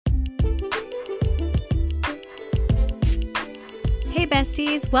Hey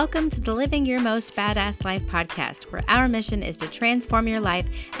besties, welcome to the Living Your Most Badass Life podcast, where our mission is to transform your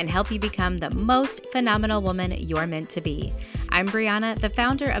life and help you become the most phenomenal woman you're meant to be. I'm Brianna, the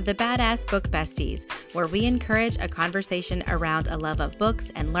founder of the Badass Book Besties, where we encourage a conversation around a love of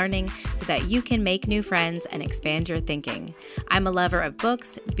books and learning so that you can make new friends and expand your thinking. I'm a lover of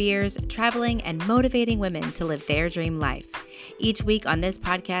books, beers, traveling, and motivating women to live their dream life. Each week on this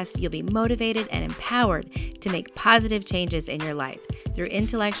podcast, you'll be motivated and empowered to make positive changes in your life through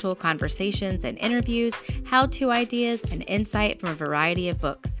intellectual conversations and interviews, how-to ideas, and insight from a variety of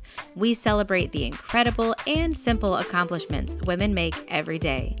books. We celebrate the incredible and simple accomplishments women make every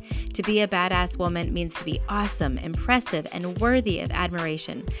day. To be a badass woman means to be awesome, impressive, and worthy of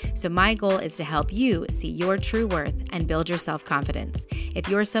admiration. So my goal is to help you see your true worth and build your self-confidence. If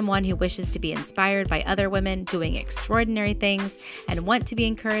you're someone who wishes to be inspired by other women doing extraordinary things and want to be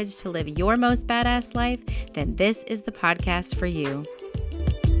encouraged to live your most badass life, then this is the podcast for you.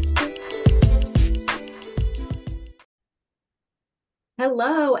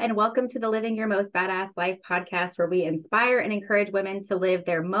 Hello, and welcome to the Living Your Most Badass Life podcast, where we inspire and encourage women to live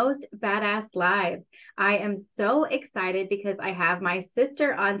their most badass lives. I am so excited because I have my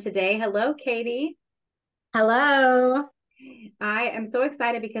sister on today. Hello, Katie. Hello. I am so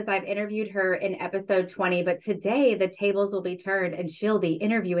excited because I've interviewed her in episode 20, but today the tables will be turned and she'll be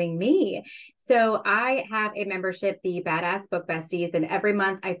interviewing me. So I have a membership, the Badass Book Besties, and every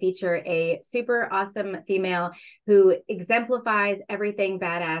month I feature a super awesome female who exemplifies everything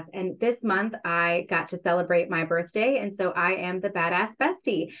badass. And this month I got to celebrate my birthday, and so I am the Badass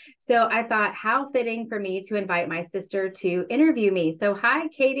Bestie. So I thought, how fitting for me to invite my sister to interview me. So hi,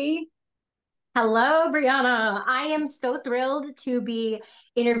 Katie. Hello, Brianna. I am so thrilled to be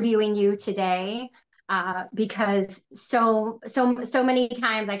interviewing you today because so many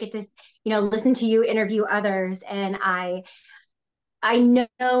times I get to, listen to you interview others, and I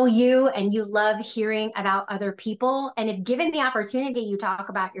know you and you love hearing about other people. And if given the opportunity, you talk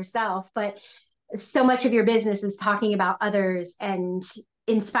about yourself, but so much of your business is talking about others and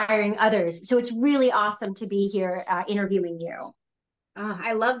inspiring others. So it's really awesome to be here interviewing you. Oh,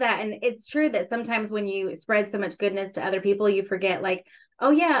 I love that. And it's true that sometimes when you spread so much goodness to other people, you forget, like,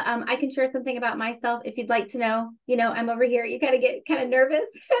 oh yeah, I can share something about myself if you'd like to know. I'm over here. You gotta get kind of nervous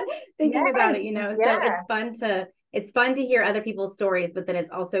thinking about it, Yeah. So it's fun to hear other people's stories, but then it's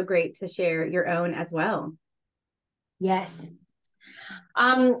also great to share your own as well. Yes.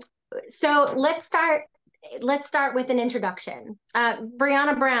 So let's start with an introduction.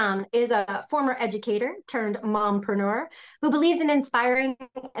 Brianna Brown is a former educator turned mompreneur who believes in inspiring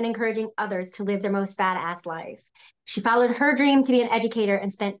and encouraging others to live their most badass life. She followed her dream to be an educator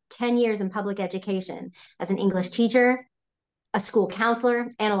and spent 10 years in public education as an English teacher, a school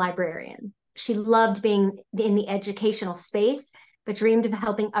counselor, and a librarian. She loved being in the educational space, but dreamed of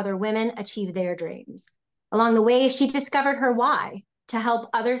helping other women achieve their dreams. Along the way, she discovered her why: to help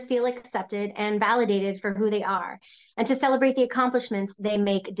others feel accepted and validated for who they are, and to celebrate the accomplishments they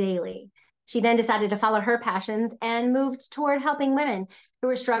make daily. She then decided to follow her passions and moved toward helping women who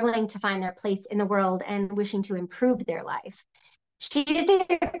were struggling to find their place in the world and wishing to improve their life. She is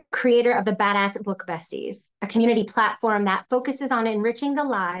the creator of the Badass Book Besties, a community platform that focuses on enriching the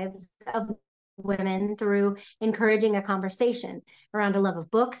lives of women through encouraging a conversation around a love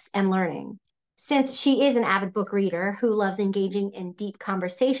of books and learning. Since she is an avid book reader who loves engaging in deep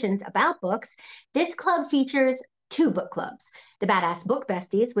conversations about books, this club features two book clubs: the Badass Book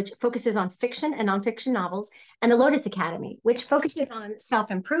Besties, which focuses on fiction and nonfiction novels, and the Lotus Academy, which focuses on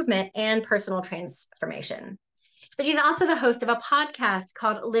self-improvement and personal transformation. But she's also the host of a podcast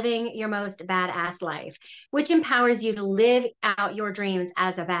called Living Your Most Badass Life, which empowers you to live out your dreams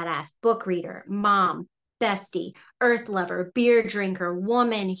as a badass book reader, mom, bestie, earth lover, beer drinker,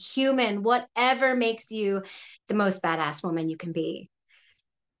 woman, human, whatever makes you the most badass woman you can be.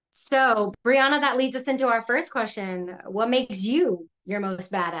 So, Brianna, that leads us into our first question. What makes you your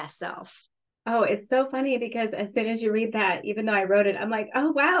most badass self? Oh, it's so funny because as soon as you read that, even though I wrote it, I'm like,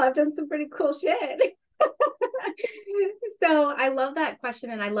 oh, wow, I've done some pretty cool shit. So I love that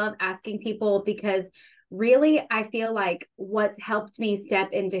question. And I love asking people because really, I feel like what's helped me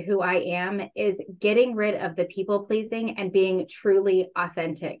step into who I am is getting rid of the people pleasing and being truly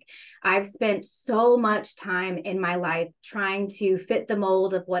authentic. I've spent so much time in my life trying to fit the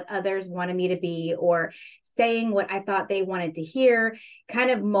mold of what others wanted me to be, or saying what I thought they wanted to hear, kind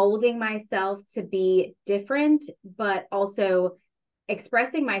of molding myself to be different, but also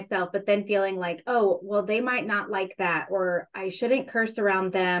expressing myself, but then feeling like, oh, well, they might not like that, or I shouldn't curse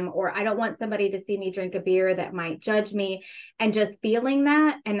around them, or I don't want somebody to see me drink a beer that might judge me, and just feeling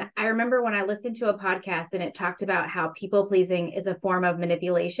that. And I remember when I listened to a podcast and it talked about how people pleasing is a form of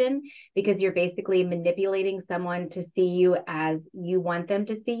manipulation, because you're basically manipulating someone to see you as you want them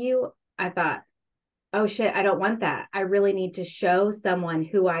to see you. I thought, oh shit, I don't want that. I really need to show someone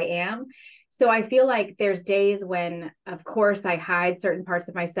who I am. So I feel like there's days when, of course, I hide certain parts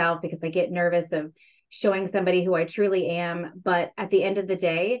of myself because I get nervous of showing somebody who I truly am. But at the end of the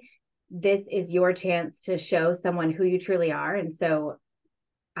day, this is your chance to show someone who you truly are. And so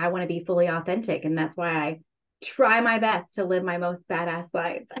I want to be fully authentic. And that's why I try my best to live my most badass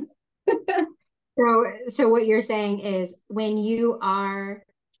life. So what you're saying is when you are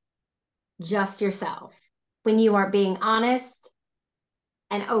just yourself, when you are being honest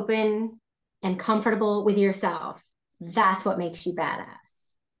and open and comfortable with yourself, that's what makes you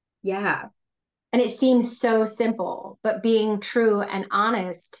badass. Yeah. And it seems so simple, but being true and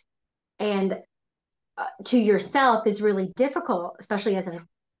honest and to yourself is really difficult, especially as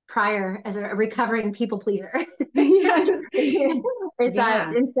a recovering people pleaser. Yes. Is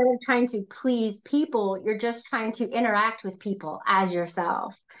that Yeah. instead of trying to please people, you're just trying to interact with people as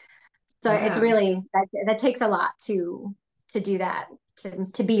yourself. So it's Yeah. really that takes a lot to do that,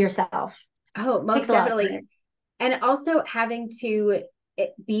 to be yourself. Oh, It takes most a lot of definitely. courage. And also having to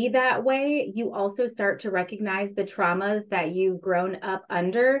be that way, you also start to recognize the traumas that you've grown up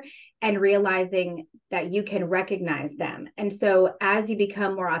under and realizing that you can recognize them. And so as you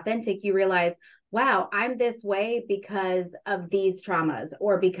become more authentic, you realize, wow, I'm this way because of these traumas,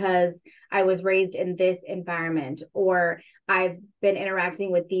 or because I was raised in this environment, or I've been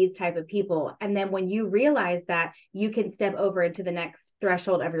interacting with these type of people. And then when you realize that, you can step over into the next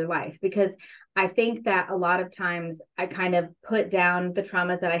threshold of your life. Because I think that a lot of times I kind of put down the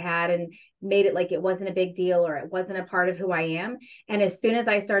traumas that I had and made it like it wasn't a big deal, or it wasn't a part of who I am. And as soon as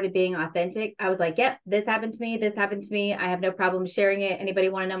I started being authentic, I was like, yep, this happened to me. This happened to me. I have no problem sharing it. Anybody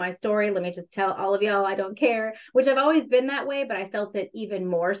want to know my story? Let me just tell all of y'all. I don't care, which I've always been that way, but I felt it even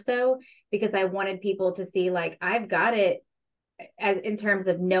more so because I wanted people to see like I've got it as in terms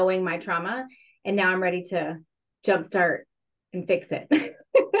of knowing my trauma. And now I'm ready to jumpstart and fix it.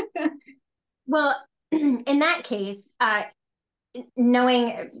 Well, in that case,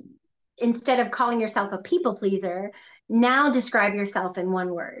 knowing instead of calling yourself a people pleaser, now describe yourself in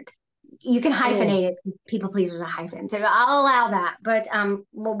one word. You can Oh. hyphenate it. People pleaser is a hyphen, so I'll allow that. But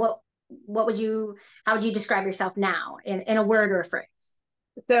what would you? How would you describe yourself now in a word or a phrase?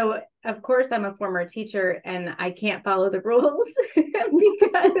 So, of course, I'm a former teacher and I can't follow the rules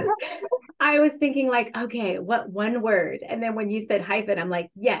because I was thinking, like, okay, what one word? And then when you said hyphen, I'm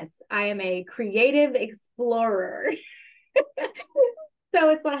like, yes, I am a creative explorer. So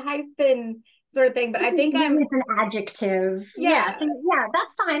it's a hyphen sort of thing. But I think I'm, It's an adjective. Yeah. yeah, So yeah,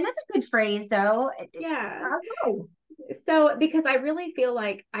 that's fine. That's a good phrase, though. yeah. Okay. So, because I really feel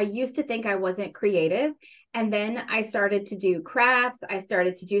like I used to think I wasn't creative. And then I started to do crafts. I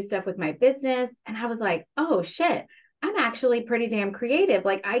started to do stuff with my business. And I was like, oh shit, I'm actually pretty damn creative.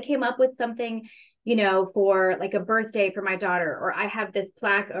 Like I came up with something, for like a birthday for my daughter, or I have this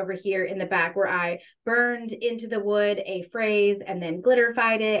plaque over here in the back where I burned into the wood a phrase and then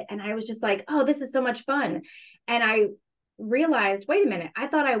glitterified it. And I was just like, oh, this is so much fun. And I realized, wait a minute, I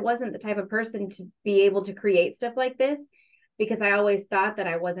thought I wasn't the type of person to be able to create stuff like this, because I always thought that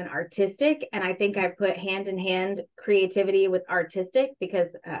I wasn't artistic. And I think I put hand in hand creativity with artistic because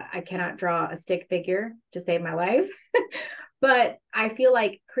I cannot draw a stick figure to save my life. But I feel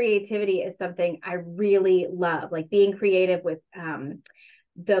like creativity is something I really love, like being creative with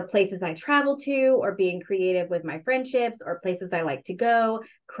the places I travel to, or being creative with my friendships, or places I like to go,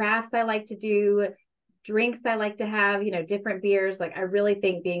 crafts I like to do, drinks I like to have, different beers. Like I really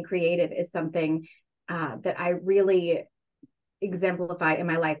think being creative is something that I really exemplify in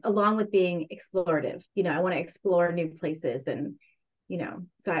my life, along with being explorative. I want to explore new places, and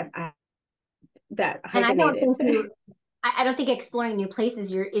so I that And I don't hyphenated. think you. I don't think exploring new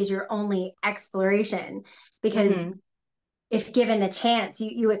places is your only exploration, because Mm-hmm. if given the chance,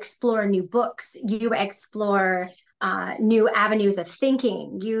 you explore new books, you explore new avenues of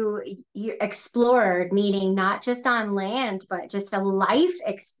thinking. You explored, meaning not just on land, but just a life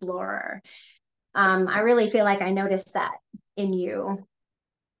explorer. I really feel like I noticed that in you,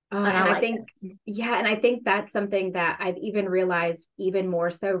 and I And I like think, it. yeah, and I think that's something that I've even realized even more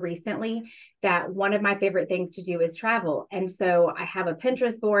so recently, that one of my favorite things to do is travel. And so I have a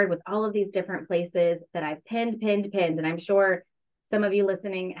Pinterest board with all of these different places that I've pinned, and I'm sure some of you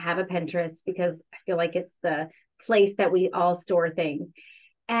listening have a Pinterest, because I feel like it's the place that we all store things.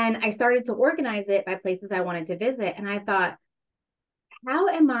 And I started to organize it by places I wanted to visit. And I thought, how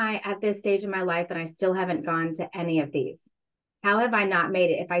am I at this stage in my life and I still haven't gone to any of these? How have I not made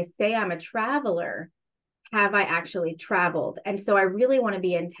it? If I say I'm a traveler, have I actually traveled? And so I really want to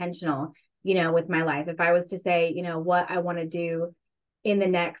be intentional, with my life. If I was to say, what I want to do in the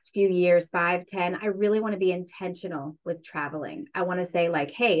next few years, 5, 10, I really want to be intentional with traveling. I want to say like,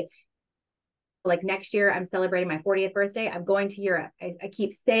 hey, like next year, I'm celebrating my 40th birthday. I'm going to Europe. I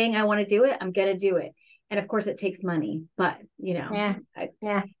keep saying I want to do it. I'm going to do it. And of course it takes money, but Yeah.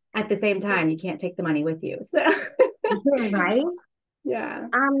 At the same time, you can't take the money with you. So Right. yeah.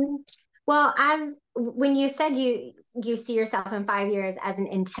 Well, as when you said you see yourself in 5 years as an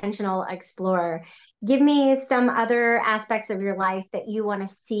intentional explorer, give me some other aspects of your life that you want to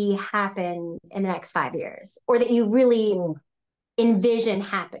see happen in the next 5 years, or that you really envision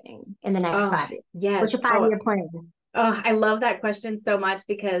happening in the next 5 years. Yes. What's your 5-year plan? Oh, I love that question so much,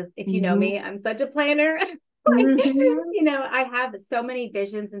 because if you know me, I'm such a planner. I have so many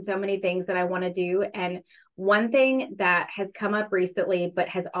visions and so many things that I want to do. And one thing that has come up recently, but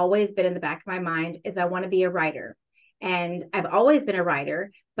has always been in the back of my mind, is I want to be a writer. And I've always been a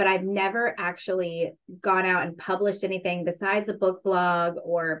writer, but I've never actually gone out and published anything besides a book blog,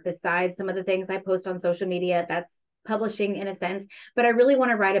 or besides some of the things I post on social media. That's publishing in a sense, but I really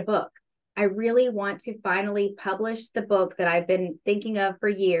want to write a book. I really want to finally publish the book that I've been thinking of for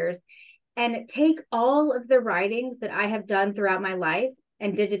years, and take all of the writings that I have done throughout my life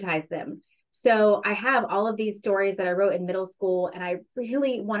and digitize them. So I have all of these stories that I wrote in middle school, and I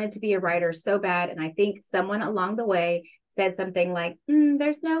really wanted to be a writer so bad. And I think someone along the way said something like,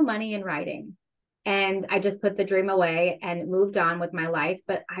 there's no money in writing. And I just put the dream away and moved on with my life.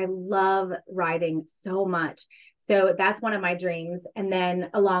 But I love writing so much. So that's one of my dreams. And then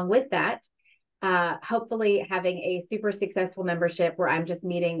along with that, hopefully having a super successful membership where I'm just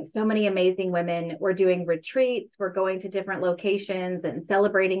meeting so many amazing women. We're doing retreats, we're going to different locations and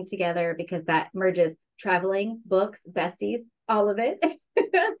celebrating together, because that merges traveling, books, besties, all of it.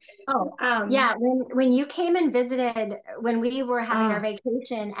 Yeah. When you came and visited, when we were having our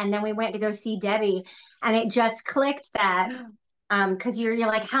vacation, and then we went to go see Debbie, and it just clicked that because you're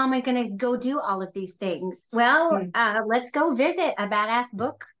like, how am I going to go do all of these things? Well, let's go visit a badass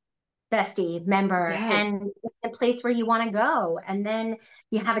book bestie member, and the place where you want to go. And then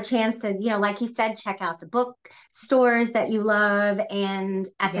you have a chance to, like you said, check out the book stores that you love. And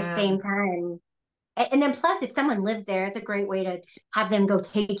at the same time, and then plus, if someone lives there, it's a great way to have them go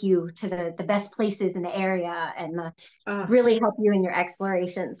take you to the best places in the area, and really help you in your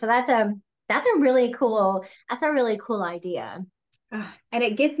exploration. So that's a really cool idea. And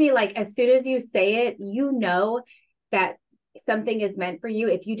it gets me, like, as soon as you say it, that something is meant for you.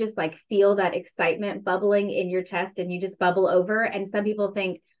 If you just like feel that excitement bubbling in your chest, and you just bubble over. And some people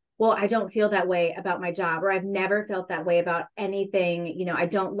think, well, I don't feel that way about my job, or I've never felt that way about anything. I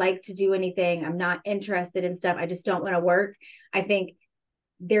don't like to do anything. I'm not interested in stuff. I just don't want to work. I think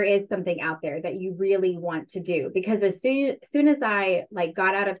there is something out there that you really want to do, because as soon as I like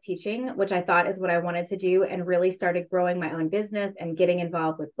got out of teaching, which I thought is what I wanted to do, and really started growing my own business and getting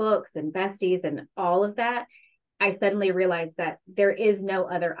involved with books and besties and all of that, I suddenly realized that there is no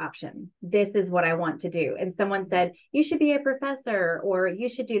other option. This is what I want to do. And someone said, you should be a professor, or you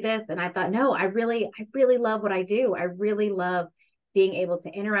should do this. And I thought, no, I really love what I do. I really love being able to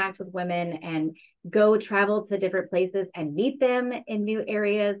interact with women and go travel to different places and meet them in new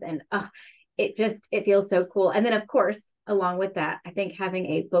areas. And it feels so cool. And then of course, along with that, I think having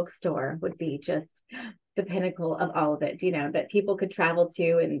a bookstore would be just the pinnacle of all of it, that people could travel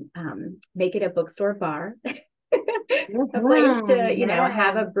to, and make it a bookstore bar. A place to,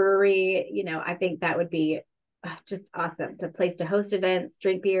 have a brewery, I think that would be just awesome. A place to host events,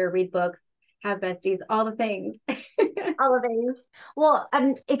 drink beer, read books, have besties, all the things. All the things. Well,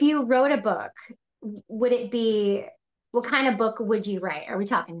 if you wrote a book, would it be, what kind of book would you write? Are we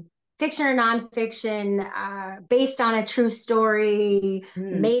talking fiction or nonfiction, based on a true story,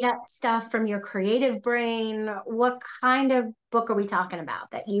 made up stuff from your creative brain? What kind of book are we talking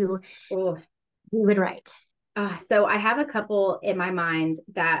about that you would write? So I have a couple in my mind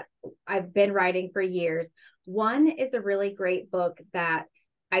that I've been writing for years. One is a really great book that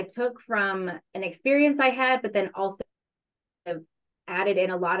I took from an experience I had, but then also added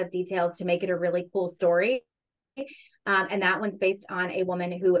in a lot of details to make it a really cool story. And that one's based on a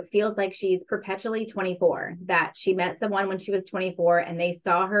woman who feels like she's perpetually 24, that she met someone when she was 24 and they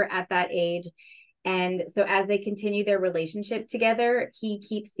saw her at that age. And so as they continue their relationship together, he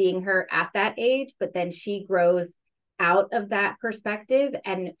keeps seeing her at that age, but then she grows out of that perspective,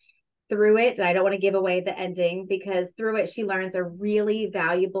 and through it, and I don't want to give away the ending, because through it, she learns a really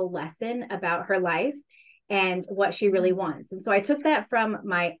valuable lesson about her life and what she really wants. And so I took that from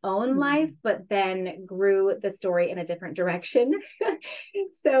my own life, but then grew the story in a different direction.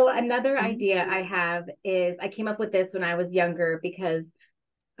 So another idea I have is, I came up with this when I was younger because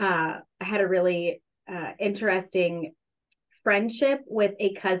I had a really interesting friendship with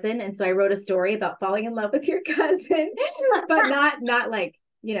a cousin. And so I wrote a story about falling in love with your cousin, but not like,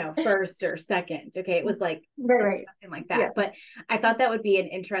 first or second. Okay. It was like Right. something like that. But I thought that would be an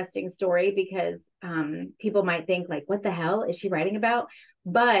interesting story because people might think like, what the hell is she writing about?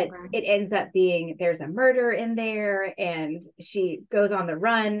 But it ends up being, there's a murder in there and she goes on the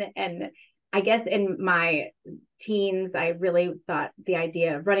run. And I guess in my teens, I really thought the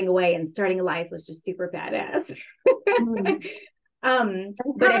idea of running away and starting a life was just super badass.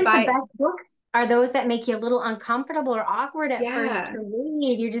 But if the best books are those that make you a little uncomfortable or awkward at first to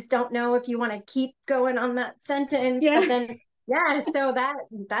read. You just don't know if you want to keep going on that sentence, but then so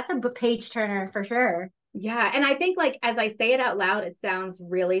that's a page turner for sure. Yeah. And I think like, as I say it out loud, it sounds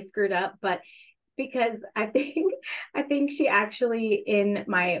really screwed up, but because I think she actually, in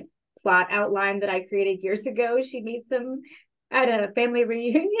my plot outline that I created years ago, she meets him at a family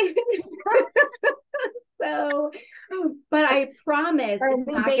reunion. So, but I promise it's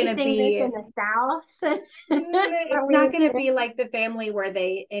not going to be in the South. It's not going to be like The Family where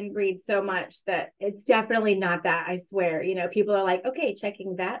they inbreed so much that it's definitely not that. I swear, people are like, okay,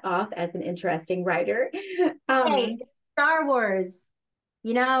 checking that off as an interesting writer. Hey, Star Wars,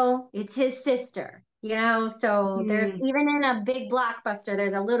 it's his sister, so there's even in a big blockbuster,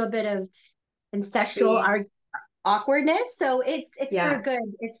 there's a little bit of incestual awkwardness. So it's for good.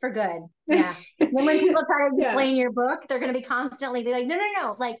 It's for good. Yeah. And when people try to explain your book, they're going to be constantly be like,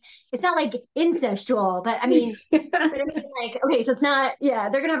 no. Like, it's not like incestual, but I mean, like, okay, so it's not, they're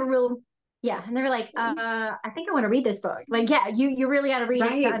going to have a real, and they're like, I think I want to read this book. Like, you really got to read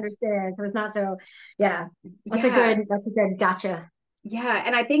it to understand. So it's not so, that's a good gotcha. Yeah.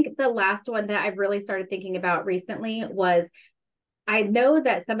 And I think the last one that I've really started thinking about recently was, I know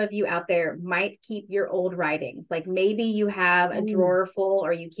that some of you out there might keep your old writings. Like maybe you have a drawer full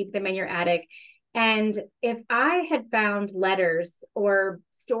or you keep them in your attic. And if I had found letters or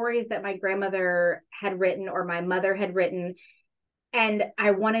stories that my grandmother had written or my mother had written, and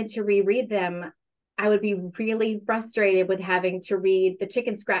I wanted to reread them, I would be really frustrated with having to read the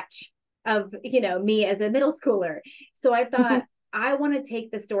chicken scratch of, me as a middle schooler. So I thought, I want to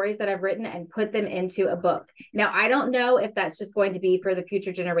take the stories that I've written and put them into a book. Now, I don't know if that's just going to be for the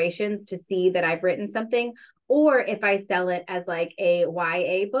future generations to see that I've written something, or if I sell it as like a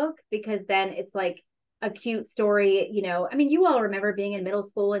YA book, because then it's like a cute story. I mean, you all remember being in middle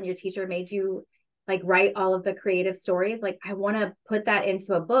school and your teacher made you like write all of the creative stories. Like, I want to put that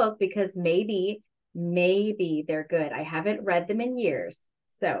into a book because maybe they're good. I haven't read them in years.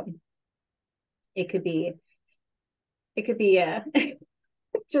 So it could be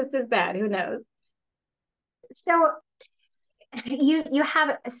just as bad. Who knows? So you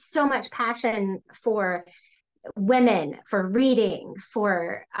have so much passion for women, for reading,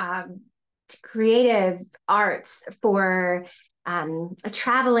 for creative arts, for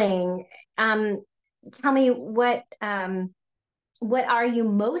traveling. Tell me what are you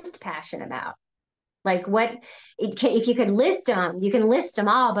most passionate about? Like if you could list them, you can list them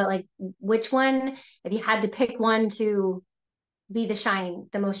all, but like which one, if you had to pick one to be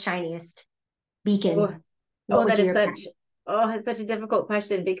the most shiniest beacon? It's such a difficult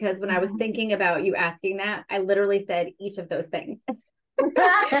question, because when I was thinking about you asking that, I literally said each of those things. So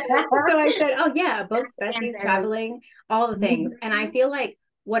I said, books, besties, traveling, all the things. And I feel like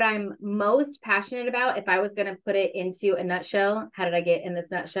what I'm most passionate about, if I was going to put it into a nutshell, how did I get in this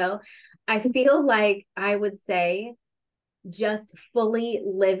nutshell? I feel like I would say just fully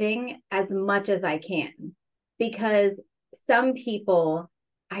living as much as I can, because some people,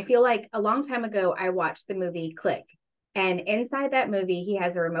 I feel like a long time ago, I watched the movie Click, and inside that movie, he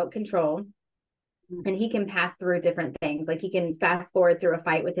has a remote control and he can pass through different things. Like he can fast forward through a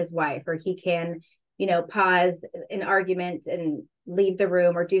fight with his wife, or he can, pause an argument and leave the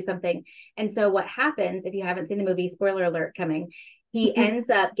room or do something. And so what happens, if you haven't seen the movie, spoiler alert coming, he ends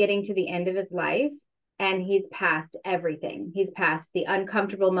up getting to the end of his life and he's past everything. He's past the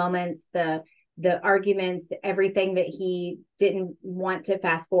uncomfortable moments, the arguments, everything that he didn't want to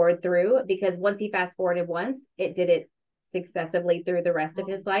fast forward through, because once he fast forwarded once, it did it successively through the rest of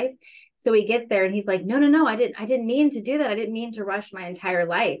his life. So he gets there and he's like, no, I didn't mean to do that. I didn't mean to rush my entire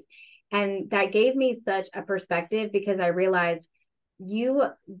life. And that gave me such a perspective, because I realized you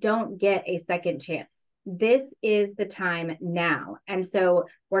don't get a second chance. this is the time now. And so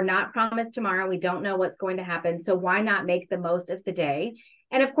we're not promised tomorrow. We don't know what's going to happen. So why not make the most of the day?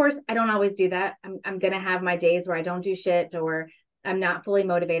 And of course, I don't always do that. I'm going to have my days where I don't do shit, or I'm not fully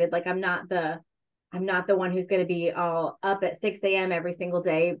motivated. Like I'm not the one who's going to be all up at 6 a.m. every single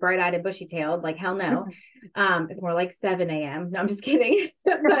day, bright eyed and bushy tailed. Like, hell no. It's more like 7 a.m. No, I'm just kidding.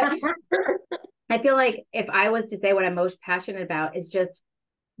 But I feel like if I was to say what I'm most passionate about is just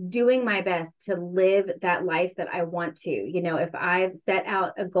doing my best to live that life that I want to. You know, if I've set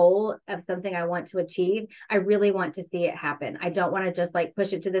out a goal of something I want to achieve, I really want to see it happen. I don't want to just like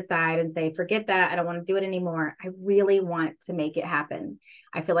push it to the side and say, forget that. I don't want to do it anymore. I really want to make it happen.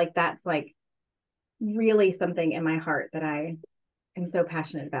 I feel like that's like really something in my heart that I am so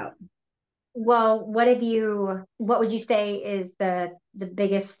passionate about. Well, what would you say is the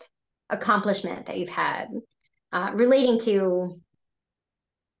biggest accomplishment that you've had relating to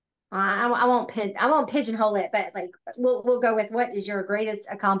I won't pigeonhole it, but like we'll go with what is your greatest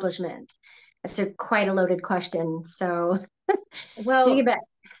accomplishment? That's quite a loaded question. So do you Well, bet?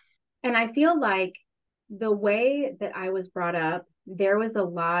 and I feel like the way that I was brought up, there was a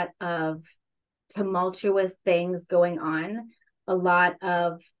lot of tumultuous things going on, a lot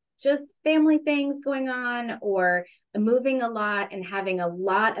of just family things going on, or moving a lot and having a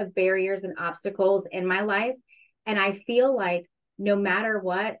lot of barriers and obstacles in my life. And I feel like no matter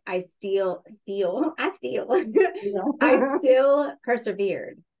what, I I still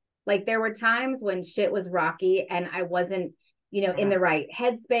persevered. Like there were times when shit was rocky and I wasn't, in the right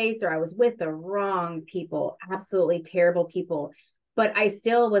headspace, or I was with the wrong people, absolutely terrible people. But I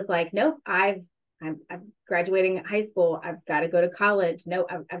still was like, nope, I'm graduating high school. I've got to go to college. No,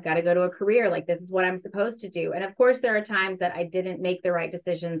 I've got to go to a career. Like this is what I'm supposed to do. And of course, there are times that I didn't make the right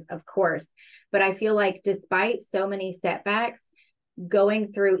decisions, of course. But I feel like despite so many setbacks,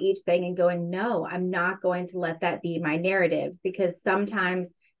 going through each thing and going, no, I'm not going to let that be my narrative, because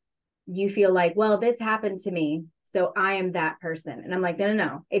sometimes you feel like, well, this happened to me, so I am that person. And I'm like,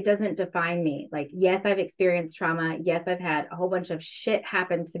 no, it doesn't define me. Like, yes, I've experienced trauma. Yes, I've had a whole bunch of shit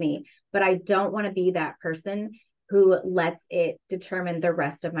happen to me, but I don't want to be that person who lets it determine the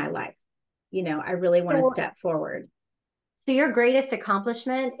rest of my life. I really want to So, step forward. so your greatest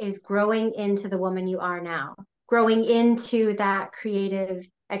accomplishment is growing into the woman you are now, growing into that creative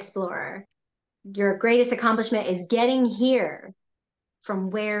explorer. Your greatest accomplishment is getting here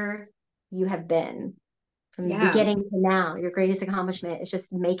from where you have been, from the Yeah. beginning to now. Your greatest accomplishment is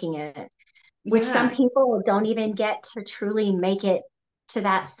just making it, which some Yeah. people don't even get to truly make it to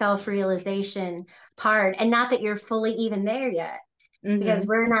that self-realization part. And not that you're fully even there yet, because Mm-hmm.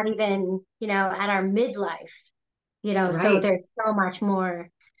 we're not even, at our midlife, so Right. there's so much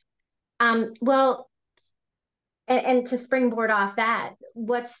more. Well, and to springboard off that,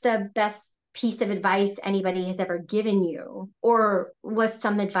 what's the best piece of advice anybody has ever given you, or was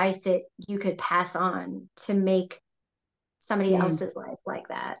some advice that you could pass on to make somebody Mm. else's life like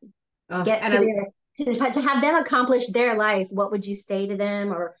that, to Oh, get and to to have them accomplish their life? What would you say to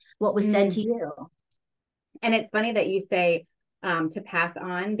them, or what was said to mm. you? And it's funny that you say to pass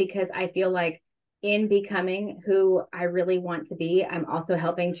on, because I feel like in becoming who I really want to be, I'm also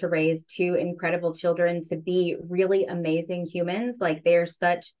helping to raise two incredible children to be really amazing humans. Like they're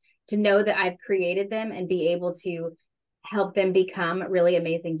such, to know that I've created them and be able to help them become really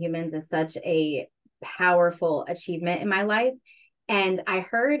amazing humans is such a powerful achievement in my life. And I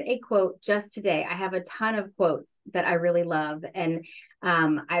heard a quote just today. I have a ton of quotes that I really love. And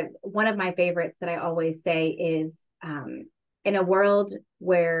I one of my favorites that I always say is in a world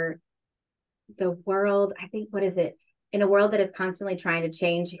where the world, I think, what is it? In a world that is constantly trying to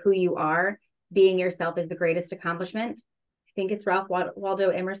change who you are, being yourself is the greatest accomplishment. I think it's Ralph Waldo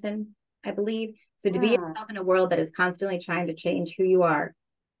Emerson, I believe. So to be Hmm. yourself in a world that is constantly trying to change who you are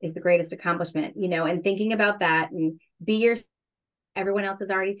is the greatest accomplishment, and thinking about that and be your everyone else has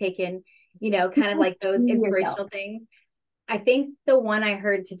already taken, kind of like those Be yourself. inspirational things. I think the one I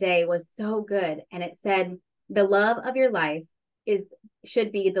heard today was so good. And it said, the love of your life is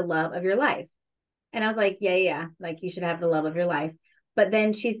should be the love of your life. And I was like, yeah. Like you should have the love of your life. But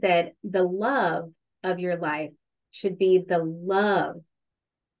then she said, the love of your life should be the love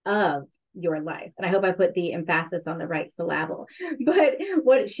of your life. And I hope I put the emphasis on the right syllable. But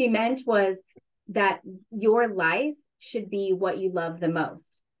what she meant was that your life should be what you love the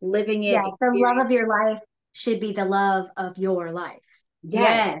most. Living Yeah, it, the love of experiencing. your life should be the love of your life.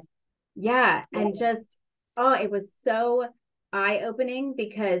 Yes. Yeah. Yeah. And Yeah. just, oh, it was so eye opening,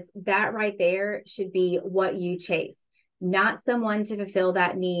 because that right there should be what you chase, not someone to fulfill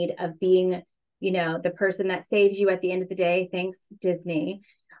that need of being, the person that saves you at the end of the day. Thanks, Disney.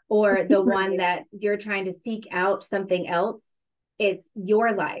 or the one that you're trying to seek out something else. It's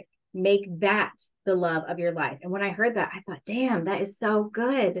your life. Make that the love of your life. And when I heard that, I thought, damn, that is so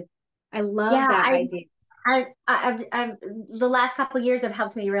good. I love Yeah, that idea. I've the last couple of years have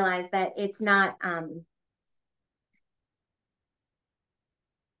helped me realize that it's not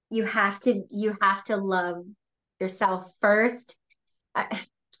you have to love yourself first.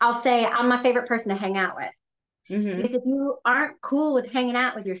 I'll say I'm my favorite person to hang out with. Mm-hmm. Because if you aren't cool with hanging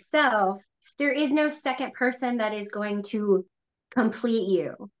out with yourself, there is no second person that is going to complete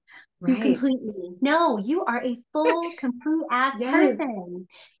you. To Right. completely. No, you are a full, complete ass Yes. person.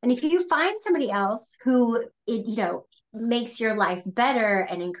 And if you find somebody else who makes your life better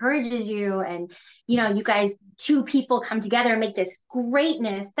and encourages you, and you guys, two people come together and make this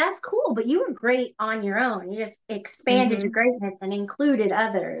greatness, that's cool. But you were great on your own. You just expanded your Mm-hmm. greatness and included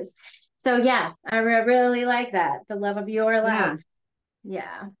others. So yeah, I really like that. The love of your Yeah. life.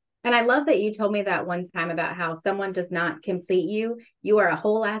 Yeah. And I love that you told me that one time about how someone does not complete you. You are a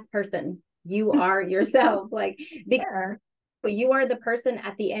whole ass person. You are yourself. Like, because Yeah. you are the person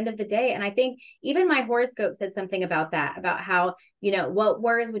at the end of the day. And I think even my horoscope said something about that, about how, what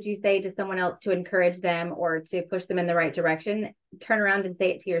words would you say to someone else to encourage them or to push them in the right direction? Turn around and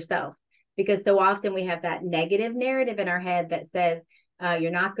say it to yourself. Because so often we have that negative narrative in our head that says,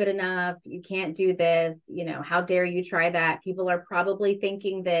 you're not good enough. You can't do this. How dare you try that? People are probably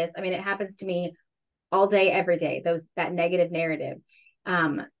thinking this. I mean, it happens to me all day, every day, that negative narrative.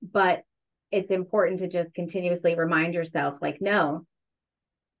 But it's important to just continuously remind yourself, like, no,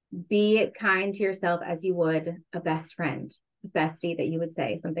 be kind to yourself as you would a best friend, bestie, that you would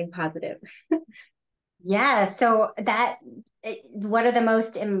say something positive. Yeah. So what are the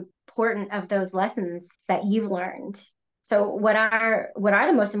most important of those lessons that you've learned? So what are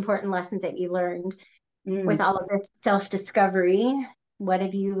the most important lessons that you learned with Mm. all of this self-discovery? What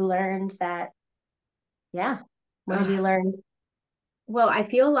have you learned yeah, what have you learned? Well, I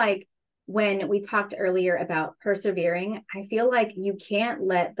feel like when we talked earlier about persevering, I feel like you can't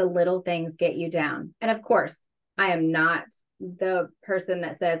let the little things get you down. And of course, I am not the person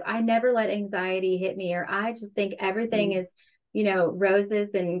that says, I never let anxiety hit me, or I just think everything is,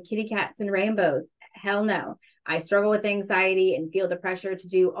 roses and kitty cats and rainbows. Hell no. I struggle with anxiety and feel the pressure to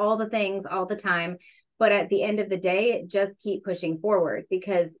do all the things all the time. But at the end of the day, just keep pushing forward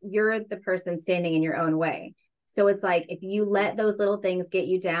because you're the person standing in your own way. So it's like if you let those little things get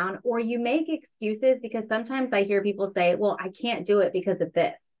you down or you make excuses, because sometimes I hear people say, well, I can't do it because of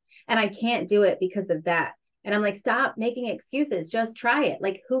this and I can't do it because of that. And I'm like, stop making excuses. Just try it.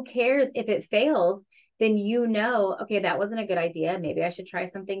 Like, who cares if it fails? Then okay, that wasn't a good idea. Maybe I should try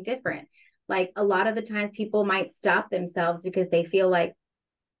something different. Like a lot of the times people might stop themselves because they feel like,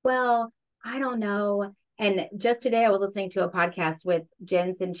 well, I don't know. And just today, I was listening to a podcast with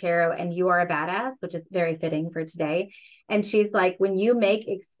Jen Sincero and You Are a Badass, which is very fitting for today. And she's like, when you make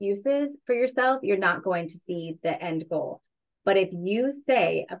excuses for yourself, you're not going to see the end goal. But if you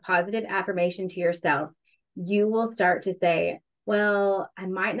say a positive affirmation to yourself, you will start to say, well, I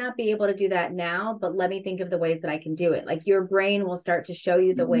might not be able to do that now, but let me think of the ways that I can do it. Like your brain will start to show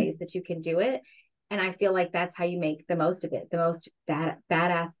you the ways that you can do it. And I feel like that's how you make the most of it, the most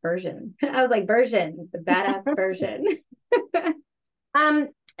badass version. I was like, the badass version. Um,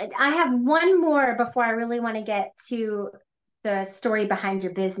 I have one more before I really want to get to the story behind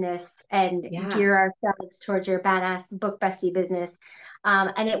your business and Yeah. gear ourselves towards your badass book bestie business.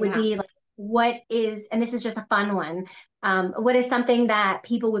 And it would Yeah. be like, and this is just a fun one. What is something that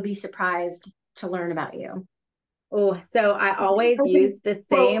people would be surprised to learn about you? Oh, so I always Open, use the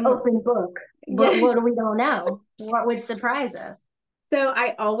quote, same. open book. Yeah. What do we don't know? What would surprise us? So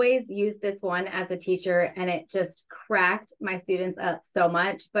I always use this one as a teacher and it just cracked my students up so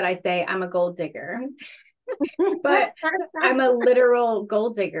much. But I say I'm a gold digger. But I'm a literal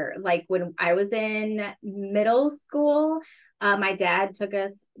gold digger. Like when I was in middle school, my dad took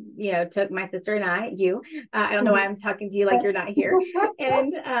my sister and I don't know why I'm talking to you like you're not here.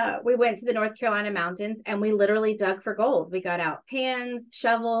 And we went to the North Carolina mountains and we literally dug for gold. We got out pans,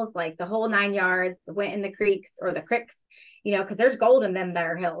 shovels, like the whole 9 yards, went in the creeks or the cricks, because there's gold in them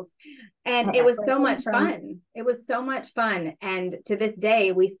there hills. And it That's was where it so came much from. fun. It was so much fun. And to this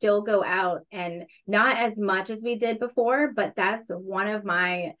day, we still go out and not as much as we did before, but that's one of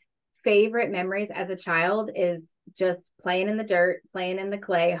my favorite memories as a child is just playing in the dirt, playing in the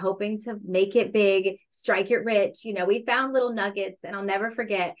clay, hoping to make it big, strike it rich. We found little nuggets and I'll never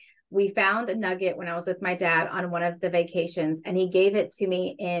forget. We found a nugget when I was with my dad on one of the vacations and he gave it to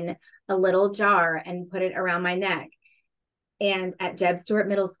me in a little jar and put it around my neck. And at Jeb Stuart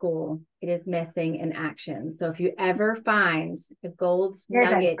Middle School, it is missing in action. So if you ever find a gold There's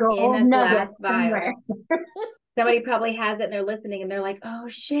a nugget in gold a nugget glass somewhere. vial, somebody probably has it and they're listening and they're like, oh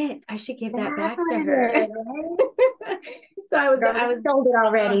shit, I should give that That's back what to it her. is, right? So Girl, I they was, sold it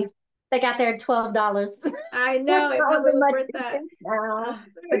already. They got their $12. I That's know it all probably the was money worth that. now.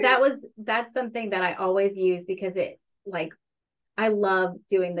 But that's something that I always use because it like, I love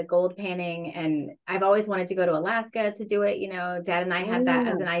doing the gold panning and I've always wanted to go to Alaska to do it. You know, Dad and I had that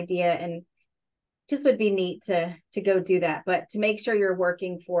as an idea and just would be neat to go do that, but to make sure you're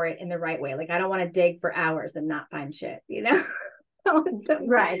working for it in the right way. Like I don't want to dig for hours and not find shit, you know. I want some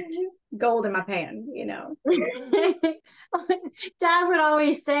Right. gold in my pan, you know. Dad would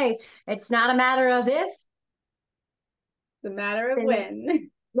always say, it's not a matter of if. It's a matter of when.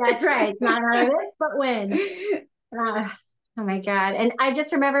 That's right. It's not a matter of if, but when. Oh my God. And I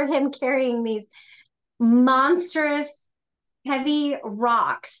just remember him carrying these monstrous, heavy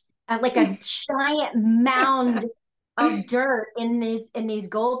rocks, like a giant mound of dirt in these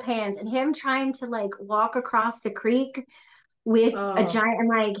gold pans, and him trying to like walk across the creek with a giant, and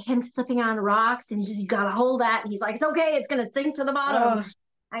like him slipping on rocks, and you gotta hold that. And he's like, it's okay, it's gonna sink to the bottom.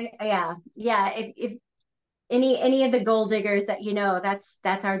 Yeah. If any of the gold diggers that you know, that's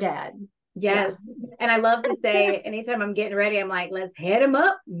our dad. Yes. Yeah. And I love to say, anytime I'm getting ready, I'm like, let's head them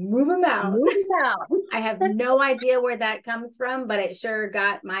up, move them out. Move them out. I have no idea where that comes from, but it sure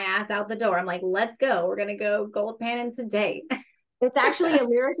got my ass out the door. I'm like, let's go. We're going to go gold panning today. It's actually a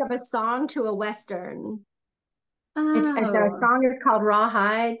lyric of a song to a Western. Oh. The song is called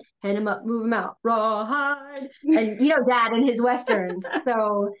Rawhide. Head him up, move him out, Rawhide. And you know, Dad and his Westerns.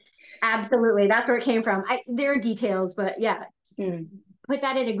 So absolutely, that's where it came from. There are details, but yeah. Put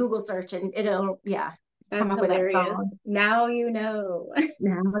that in a Google search and it'll, yeah. That's come up hilarious. With that song. Now you know.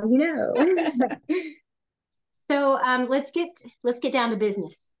 Now you know. So let's get down to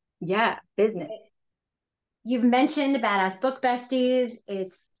business. Yeah, business. You've mentioned Badass Book Besties.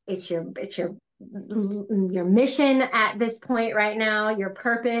 It's your mission at this point right now, your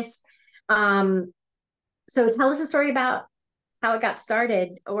purpose. So tell us a story about how it got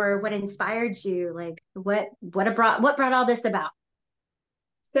started or what inspired you, like what brought all this about.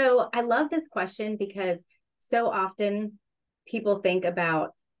 So I love this question because so often people think about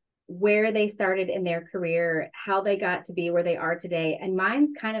where they started in their career, how they got to be where they are today. And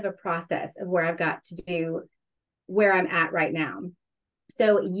mine's kind of a process of where I've got to do where I'm at right now.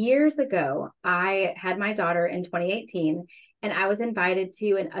 So years ago, I had my daughter in 2018, and I was invited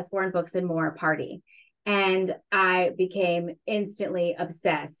to an Usborne Books and More party. And I became instantly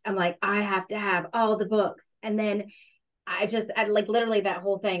obsessed. I'm like, I have to have all the books. And then I like literally that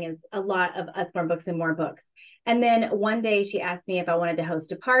whole thing is a lot of Usborne Books and More books. And then one day she asked me if I wanted to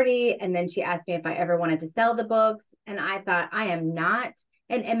host a party. And then she asked me if I ever wanted to sell the books. And I thought, I am not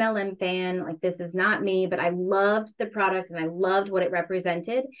an MLM fan. Like, this is not me, but I loved the product and I loved what it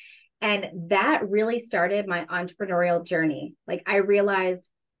represented. And that really started my entrepreneurial journey. Like, I realized,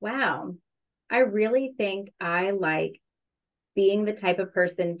 wow, I really think I like being the type of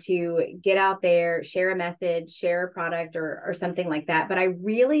person to get out there, share a message, share a product or something like that. But I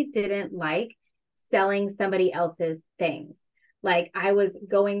really didn't like selling somebody else's things. Like, I was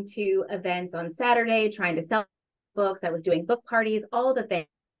going to events on Saturday, trying to sell books. I was doing book parties, all the things,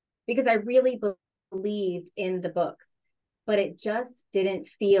 because I really believed in the books, but it just didn't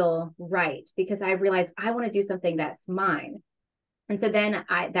feel right because I realized I want to do something that's mine. And so then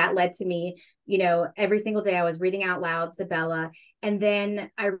that led to me, you know, every single day I was reading out loud to Bella. And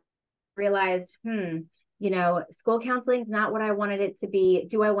then I realized, you know, school counseling is not what I wanted it to be.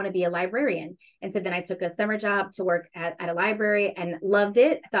 Do I want to be a librarian? And so then I took a summer job to work at a library and loved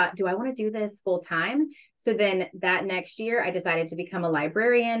it. I thought, do I want to do this full time? So then that next year, I decided to become a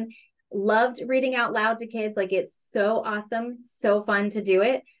librarian. Loved reading out loud to kids. Like, it's so awesome, so fun to do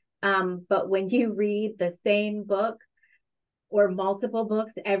it. But when you read the same book or multiple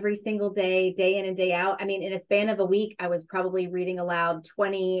books every single day, day in and day out, I mean, in a span of a week, I was probably reading aloud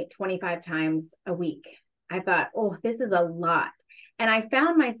 20, 25 times a week. I thought, oh, this is a lot. And I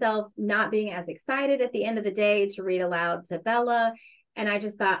found myself not being as excited at the end of the day to read aloud to Bella. And I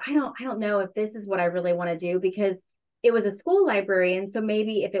just thought, I don't know if this is what I really want to do, because it was a school library. And so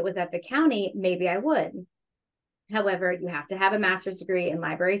maybe if it was at the county, maybe I would. However, you have to have a master's degree in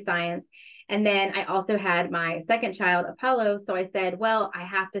library science. And then I also had my second child, Apollo. So I said, well, I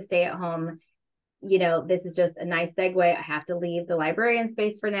have to stay at home. You know, this is just a nice segue. I have to leave the librarian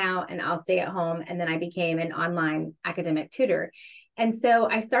space for now and I'll stay at home. And then I became an online academic tutor. And so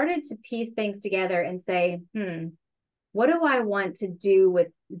I started to piece things together and say, what do I want to do with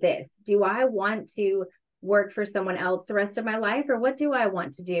this? Do I want to work for someone else the rest of my life, or what do I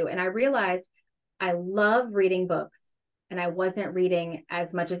want to do? And I realized I love reading books, and I wasn't reading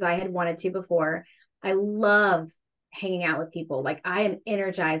as much as I had wanted to before. I love hanging out with people. Like, I am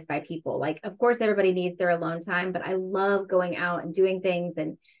energized by people. Like, of course, everybody needs their alone time, but I love going out and doing things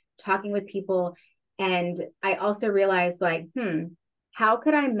and talking with people. And I also realized, like, how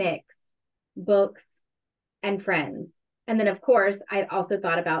could I mix books and friends? And then, of course, I also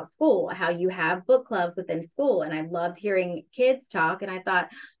thought about school, how you have book clubs within school. And I loved hearing kids talk. And I thought,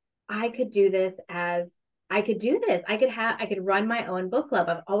 I could do this as I could do this. I could run my own book club.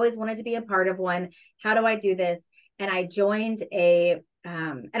 I've always wanted to be a part of one. How do I do this? And I joined and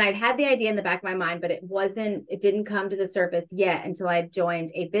I'd had the idea in the back of my mind, but it didn't come to the surface yet until I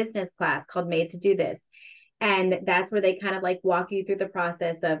joined a business class called Made to Do This. And that's where they kind of like walk you through the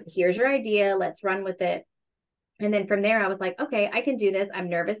process of, here's your idea, let's run with it. And then from there, I was like, okay, I can do this. I'm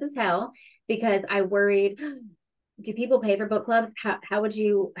nervous as hell because I worried, do people pay for book clubs? How do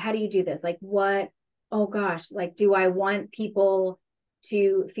you do this? Like, what? Oh gosh, like, do I want people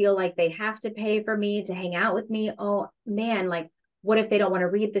to feel like they have to pay for me to hang out with me? Oh man, like, what if they don't want to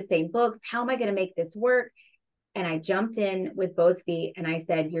read the same books? How am I going to make this work? And I jumped in with both feet and I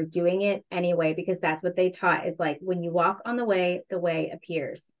said, you're doing it anyway, because that's what they taught, is like, when you walk on the way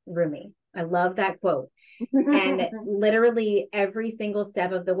appears. Rumi. I love that quote. And literally every single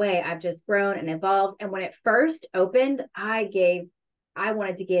step of the way, I've just grown and evolved. And when it first opened, I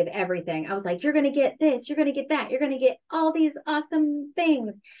wanted to give everything. I was like, you're going to get this, you're going to get that, you're going to get all these awesome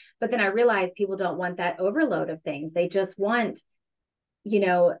things. But then I realized people don't want that overload of things. They just want,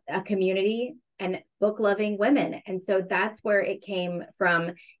 a community and book loving women. And so that's where it came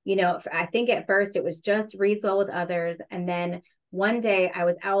from. I think at first it was just reads well with others. And then one day I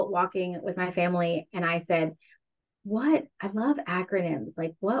was out walking with my family and I said, I love acronyms.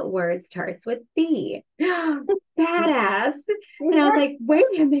 Like, what word starts with B? Badass. And I was like, wait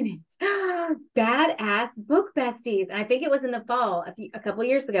a minute. Badass book besties. And I think it was in the fall, a couple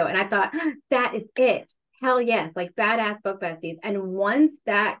years ago. And I thought, that is it. Hell yes. Like, badass book besties. And once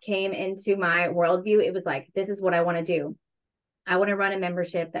that came into my worldview, it was like, this is what I want to do. I want to run a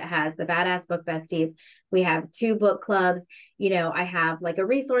membership that has the Badass Book Besties. We have 2 book clubs. I have like a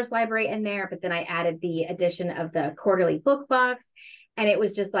resource library in there, but then I added the addition of the quarterly book box. And it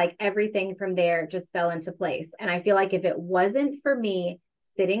was just like everything from there just fell into place. And I feel like if it wasn't for me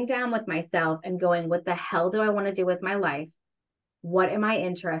sitting down with myself and going, what the hell do I want to do with my life? What am I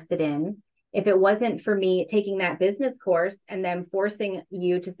interested in? If it wasn't for me taking that business course and then forcing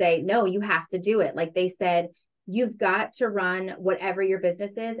you to say, no, you have to do it. Like they said, you've got to run whatever your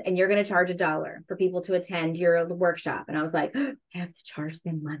business is, and you're going to charge $1 for people to attend your workshop. And I was like, I have to charge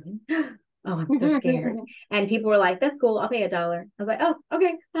them money. Oh, I'm so scared. And people were like, that's cool. I'll pay $1. I was like, oh,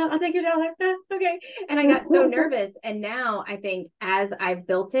 okay. I'll take your $1. Okay. And I got so nervous. And now I think as I've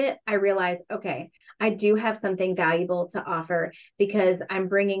built it, I realized, okay, I do have something valuable to offer, because I'm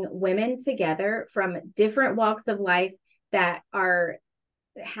bringing women together from different walks of life that are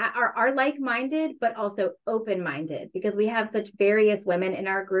like-minded, but also open-minded, because we have such various women in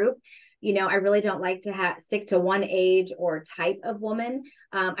our group. I really don't like to stick to one age or type of woman.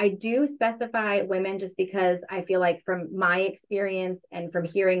 I do specify women just because I feel like from my experience and from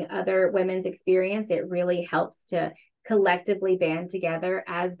hearing other women's experience, it really helps to collectively band together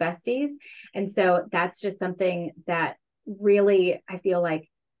as besties. And so that's just something that really, I feel like,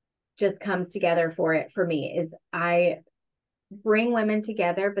 just comes together for me, is I bring women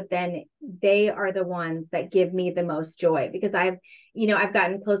together, but then they are the ones that give me the most joy, because I've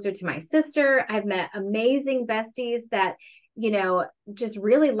gotten closer to my sister. I've met amazing besties that, just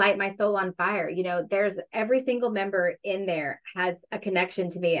really light my soul on fire. There's every single member in there has a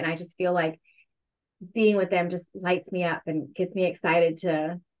connection to me. And I just feel like being with them just lights me up and gets me excited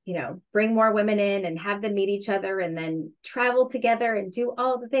to, bring more women in and have them meet each other and then travel together and do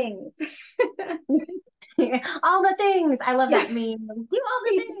all the things. All the things. I love that meme. Do all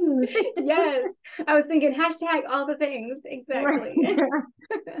the things. Yes. I was thinking hashtag all the things. Exactly.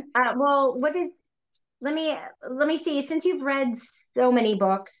 Well, let me see, since you've read so many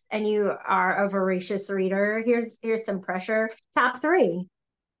books and you are a voracious reader, here's some pressure. Top 3.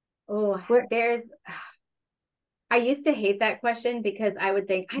 Oh, I used to hate that question, because I would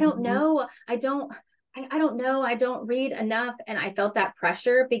think, I don't know. I don't know. I don't read enough. And I felt that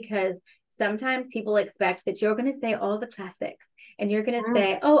pressure, because sometimes people expect that you're going to say all the classics, and you're going to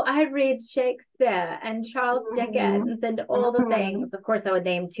say, oh, I read Shakespeare and Charles Dickens and all the things. Of course, I would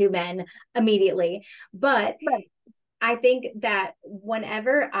name 2 men immediately. But I think that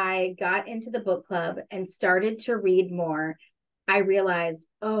whenever I got into the book club and started to read more, I realized,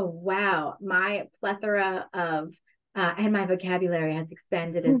 oh, wow, my plethora of, and my vocabulary has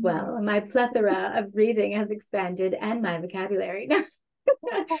expanded as well. My plethora of reading has expanded and my vocabulary.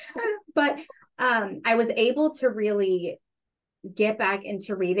 But I was able to really get back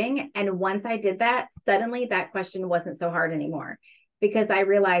into reading. And once I did that, suddenly that question wasn't so hard anymore because I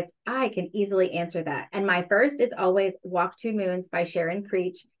realized I can easily answer that. And my first is always Walk Two Moons by Sharon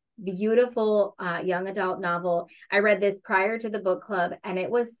Creech. Beautiful young adult novel. I read this prior to the book club, and it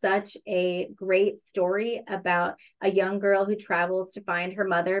was such a great story about a young girl who travels to find her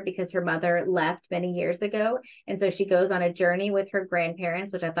mother because her mother left many years ago. And so she goes on a journey with her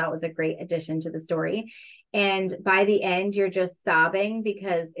grandparents, which I thought was a great addition to the story. And by the end, you're just sobbing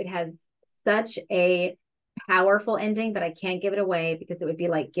because it has such a powerful ending, but I can't give it away because it would be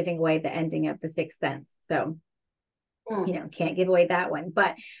like giving away the ending of The Sixth Sense. So, can't give away that one.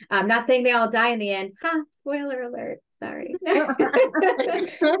 But I'm not saying they all die in the end. Spoiler alert. Sorry.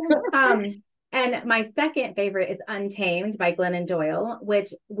 And my second favorite is Untamed by Glennon Doyle,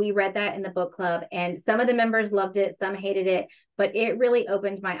 which we read that in the book club. And some of the members loved it, some hated it, but it really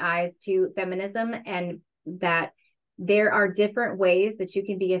opened my eyes to feminism and that there are different ways that you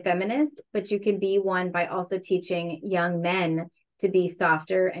can be a feminist, but you can be one by also teaching young men to be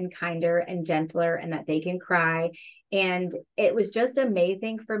softer and kinder and gentler and that they can cry. And it was just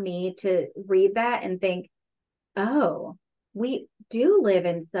amazing for me to read that and think, oh, we do live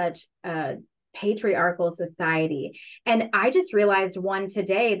in such a patriarchal society. And I just realized one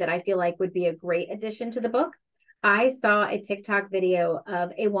today that I feel like would be a great addition to the book. I saw a TikTok video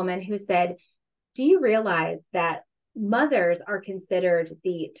of a woman who said, do you realize that mothers are considered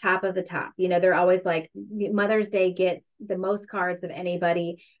the top of the top? They're always like, Mother's Day gets the most cards of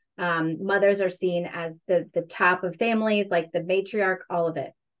anybody. Mothers are seen as the top of families, like the matriarch, all of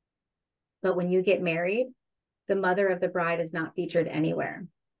it. But when you get married, the mother of the bride is not featured anywhere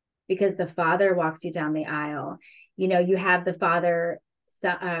because the father walks you down the aisle. You have the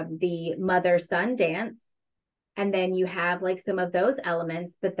mother son dance, and then you have like some of those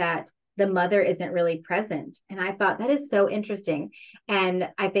elements, but that the mother isn't really present. And I thought that is so interesting. And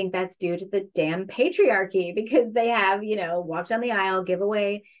I think that's due to the damn patriarchy because they have, walk down the aisle, give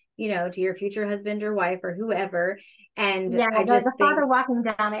away, to your future husband or wife or whoever. And yeah, I just the father walking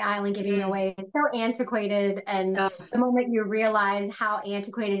down the aisle and giving it away is so antiquated. And the moment you realize how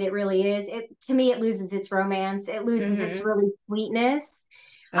antiquated it really is, to me, it loses its romance. It loses its really sweetness.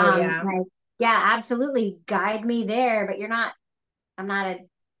 Yeah. Like, yeah, absolutely. Guide me there, but I'm not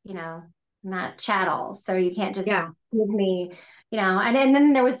not chattel. So you can't just give me, and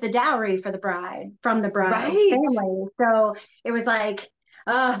then there was the dowry for the bride from the bride's family. So it was like,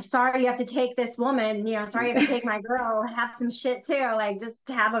 oh, sorry, you have to take this woman, sorry, you have to take my girl, have some shit too. Like just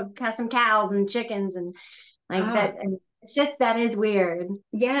have some cows and chickens and like that. And it's just, that is weird.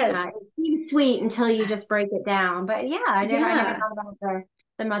 Yes. It seems sweet until you just break it down. But yeah, I never thought about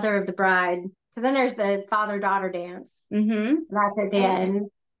the mother of the bride. Because then there's the father-daughter dance. That's at the end.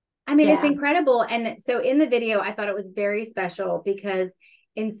 I mean, it's incredible. And so in the video, I thought it was very special because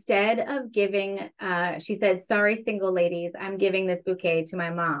instead of giving, she said, sorry, single ladies, I'm giving this bouquet to my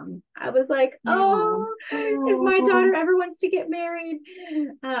mom. I was like, oh, if my daughter ever wants to get married,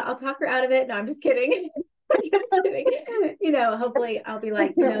 I'll talk her out of it. No, I'm just kidding. Just kidding. Hopefully I'll be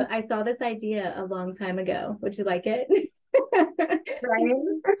like, I saw this idea a long time ago. Would you like it? Right.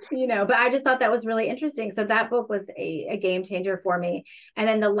 But I just thought that was really interesting. So that book was a game changer for me. And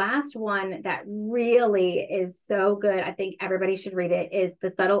then the last one that really is so good, I think everybody should read it, is The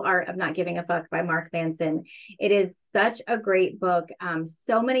Subtle Art of Not Giving a Fuck by Mark Manson. It is such a great book.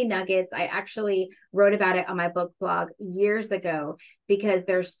 So many nuggets. I actually wrote about it on my book blog years ago because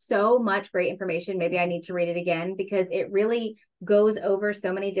there's so much great information. Maybe I need to read it again because it really goes over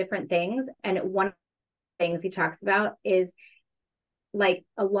so many different things. And one of the things he talks about is, like,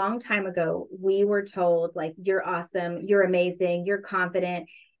 a long time ago, we were told, like, you're awesome, you're amazing, you're confident.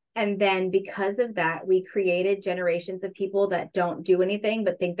 And then because of that, we created generations of people that don't do anything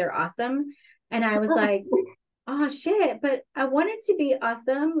but think they're awesome. And I was like, oh shit, but I wanted to be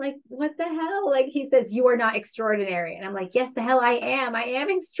awesome. Like, what the hell? Like, he says, you are not extraordinary. And I'm like, yes, the hell I am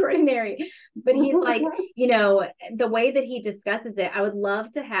extraordinary. But he's like, the way that he discusses it, I would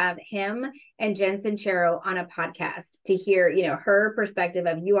love to have him and Jen Sincero on a podcast to hear, her perspective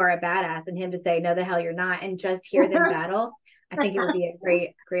of you are a badass, and him to say, no, the hell you're not, and just hear them battle. I think it would be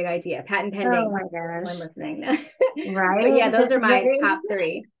a great idea. Patent pending. Oh my gosh. When listening. Right. But yeah, those are my top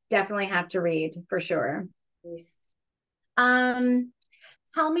 3. Definitely have to read for sure. Tell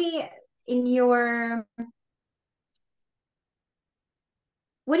me,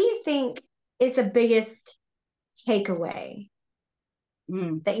 what do you think is the biggest takeaway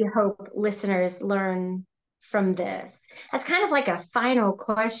that you hope listeners learn from this? That's kind of like a final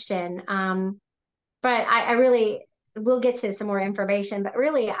question. But I really, we'll get to some more information, but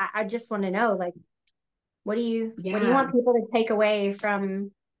really, I just want to know, like, what do you want people to take away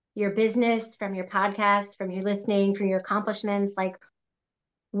from your business, from your podcast, from your listening, from your accomplishments? Like,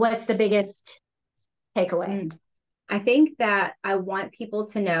 what's the biggest takeaway? I think that I want people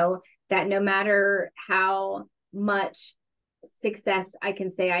to know that no matter how much success I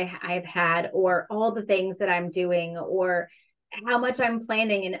can say I've had, or all the things that I'm doing, or how much I'm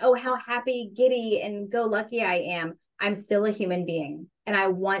planning, and oh, how happy, giddy, and go lucky I am, I'm still a human being. And I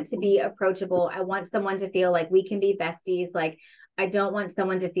want to be approachable. I want someone to feel like we can be besties. Like, I don't want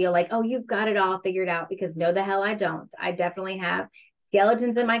someone to feel like, oh, you've got it all figured out, because no, the hell I don't. I definitely have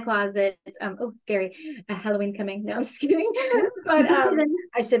skeletons in my closet. Oh, scary. Halloween coming. No, I'm just kidding. But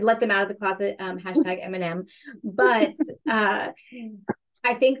I should let them out of the closet. Hashtag Eminem. But I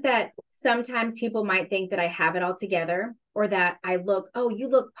think that sometimes people might think that I have it all together, or that I look, oh, you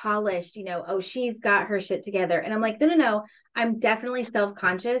look polished, oh, she's got her shit together. And I'm like, no. I'm definitely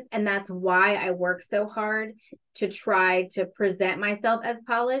self-conscious. And that's why I work so hard to try to present myself as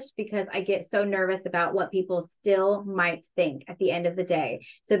polished, because I get so nervous about what people still might think at the end of the day.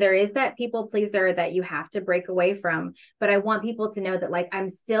 So there is that people pleaser that you have to break away from. But I want people to know that, like, I'm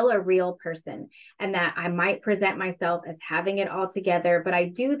still a real person, and that I might present myself as having it all together. But I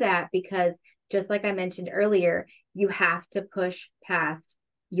do that because, just like I mentioned earlier, you have to push past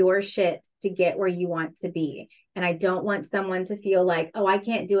your shit to get where you want to be. And I don't want someone to feel like, oh, I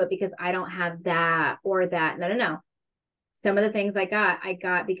can't do it because I don't have that or that. No. Some of the things I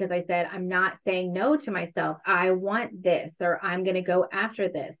got because I said, I'm not saying no to myself. I want this, or I'm going to go after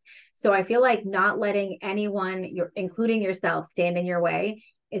this. So I feel like not letting anyone, including yourself, stand in your way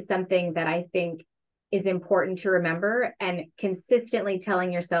is something that I think is important to remember, and consistently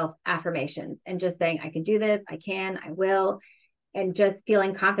telling yourself affirmations and just saying, I can do this. I can, I will. And just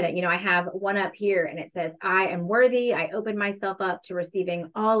feeling confident. I have one up here and it says, I am worthy. I open myself up to receiving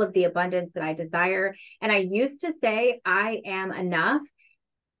all of the abundance that I desire. And I used to say, I am enough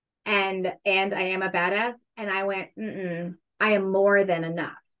and I am a badass. And I went, I am more than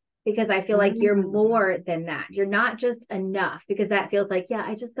enough, because I feel like you're more than that. You're not just enough, because that feels like, yeah,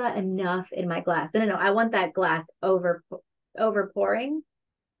 I just got enough in my glass. No. I want that glass overflowing.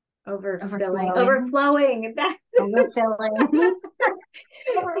 That's Overfilling.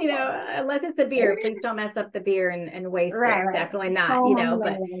 Unless it's a beer, please don't mess up the beer and waste it. Definitely not,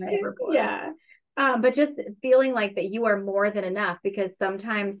 but yeah. But just feeling like that you are more than enough, because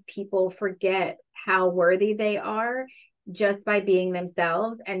sometimes people forget how worthy they are just by being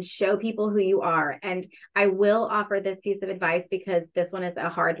themselves, and show people who you are. And I will offer this piece of advice, because this one is a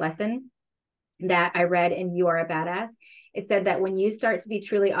hard lesson that I read in You Are a Badass. It said that when you start to be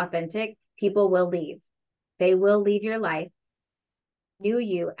truly authentic, people will leave. They will leave your life, knew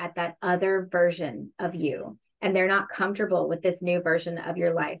you at that other version of you, and they're not comfortable with this new version of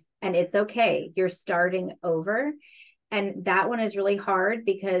your life. And it's okay. You're starting over. And that one is really hard,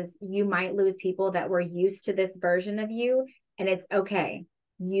 because you might lose people that were used to this version of you, and it's okay.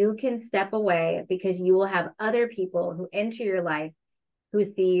 You can step away, because you will have other people who enter your life who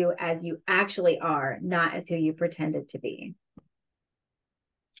see you as you actually are, not as who you pretended to be.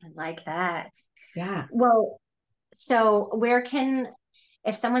 I like that. Yeah. Well, so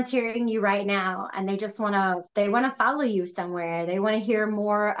if someone's hearing you right now and they want to follow you somewhere, they want to hear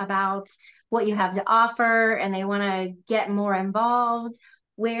more about what you have to offer, and they want to get more involved,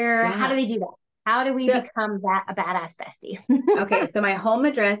 how do they do that? How do we become a badass bestie? Okay, so my home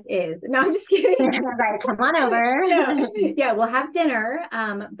address is, no, I'm just kidding. Right, come on over. No. Yeah, we'll have dinner,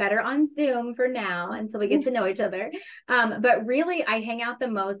 better on Zoom for now until we get to know each other. But really, I hang out the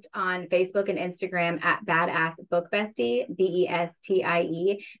most on Facebook and Instagram at Badass Book Bestie,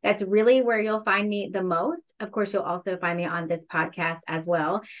 BESTIE. That's really where you'll find me the most. Of course, you'll also find me on this podcast as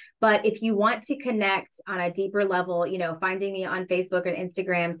well. But if you want to connect on a deeper level, finding me on Facebook and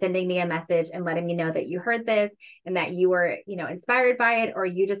Instagram, sending me a message and letting me know that you heard this and that you were, inspired by it, or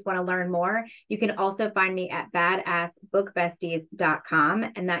you just want to learn more, you can also find me at badassbookbesties.com.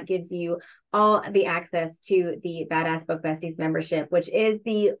 And that gives you all the access to the Badass Book Besties membership, which is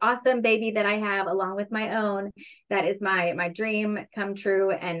the awesome baby that I have along with my own. That is my dream come true,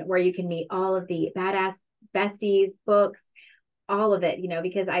 and where you can meet all of the Badass Besties books, all of it,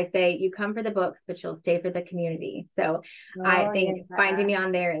 because I say you come for the books, but you'll stay for the community. So I think finding me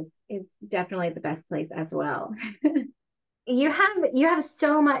on there is definitely the best place as well. You have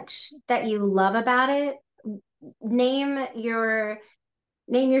so much that you love about it. Name your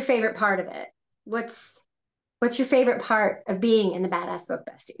favorite part of it. What's What's your favorite part of being in the Badass Book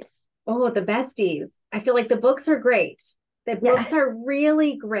Besties? Oh, the besties. I feel like the books are great. The books Yeah. are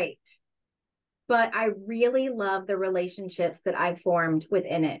really great, but I really love the relationships that I've formed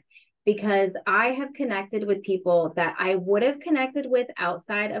within it because I have connected with people that I would have connected with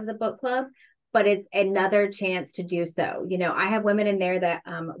outside of the book club, but it's another chance to do so. You know, I have women in there that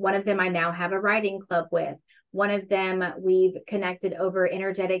one of them I now have a writing club with. One of them we've connected over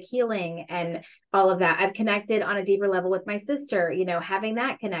energetic healing and all of that. I've connected on a deeper level with my sister, you know, having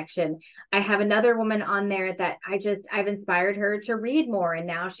that connection. I have another woman on there that I've inspired her to read more. And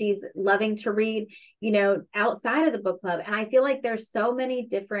now she's loving to read, you know, outside of the book club. And I feel like there's so many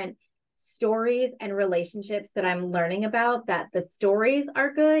different stories and relationships that I'm learning about that the stories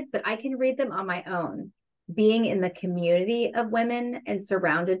are good, but I can read them on my own. Being in the community of women and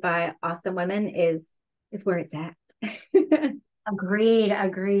surrounded by awesome women is where it's at. Agreed,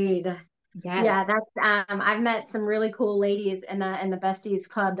 agreed. Yes. Yeah, that's I've met some really cool ladies in the Besties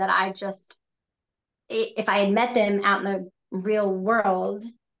Club that I just, if I had met them out in the real world,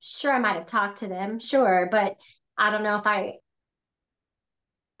 sure I might have talked to them, sure, but I don't know if I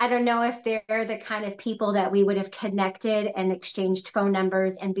don't know if they're the kind of people that we would have connected and exchanged phone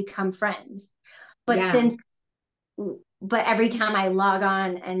numbers and become friends. But Yeah. but every time I log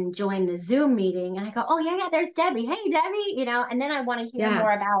on and join the Zoom meeting and I go, oh yeah, there's Debbie. Hey, Debbie, you know, and then I want to hear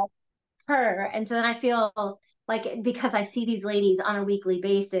more about her. And so then I feel like because I see these ladies on a weekly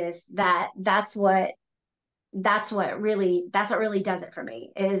basis, that's what really does it for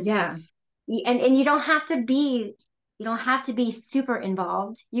me is and you don't have to be super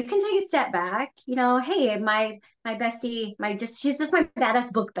involved. You can take a step back, you know, hey, my bestie, she's just my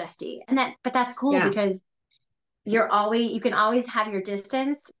badass book bestie. But that's cool because you can always have your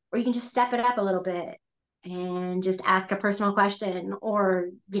distance, or you can just step it up a little bit and just ask a personal question. Or,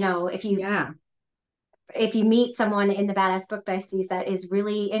 you know, if you meet someone in the Badass Book Besties that is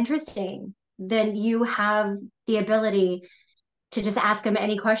really interesting, then you have the ability to just ask them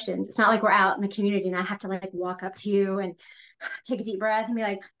any questions. It's not like we're out in the community and I have to like walk up to you and take a deep breath and be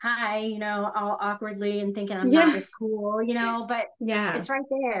like, hi, you know, all awkwardly and thinking I'm not this cool, you know, but it's right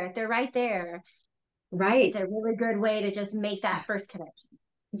there. They're right there. Right. It's a really good way to just make that first connection.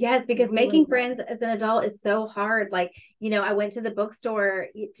 Yes, because making friends as an adult is so hard. Like, you know, I went to the bookstore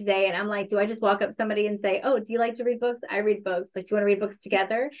today and I'm like, do I just walk up to somebody and say, oh, do you like to read books? I read books. Like, do you want to read books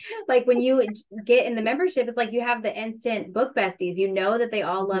together? Like when you get in the membership, it's like you have the instant book besties. You know that they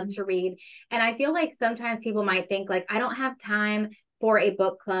all love to read. And I feel like sometimes people might think like, I don't have time for a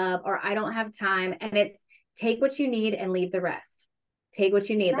book club or I don't have time. And it's take what you need and leave the rest. Take what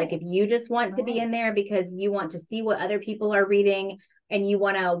you need. Like if you just want to be in there because you want to see what other people are reading and you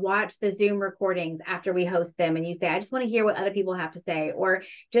want to watch the Zoom recordings after we host them and you say, I just want to hear what other people have to say. Or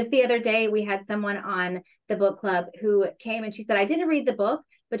just the other day, we had someone on the book club who came and she said, I didn't read the book,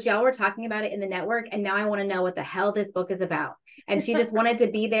 but y'all were talking about it in the network. And now I want to know what the hell this book is about. And she just wanted to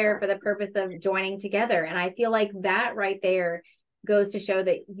be there for the purpose of joining together. And I feel like that right there goes to show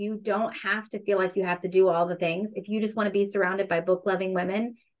that you don't have to feel like you have to do all the things. If you just want to be surrounded by book loving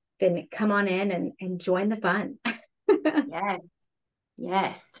women, then come on in and join the fun.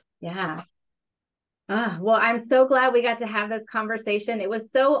 Yes. Yeah. Well, I'm so glad we got to have this conversation. It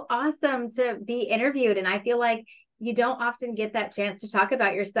was so awesome to be interviewed. And I feel like you don't often get that chance to talk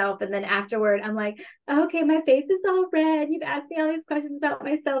about yourself. And then afterward, I'm like, okay, my face is all red. You've asked me all these questions about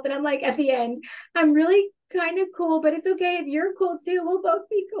myself. And I'm like, at the end, I'm really kind of cool, but it's okay if you're cool too. We'll both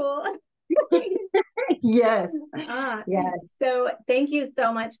be cool. Yes. Yes. So thank you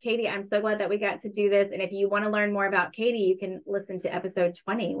so much, Katie. I'm so glad that we got to do this. And if you want to learn more about Katie, you can listen to episode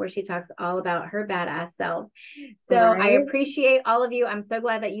 20, where she talks all about her badass self. So I appreciate all of you. I'm so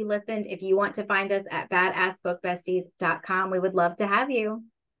glad that you listened. If you want to find us at badassbookbesties.com, we would love to have you.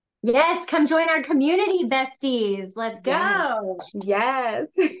 Yes. Come join our community, besties. Let's go. Yes.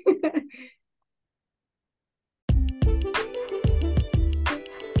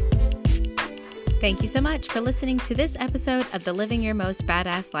 Thank you so much for listening to this episode of the Living Your Most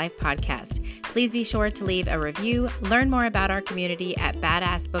Badass Life podcast. Please be sure to leave a review, learn more about our community at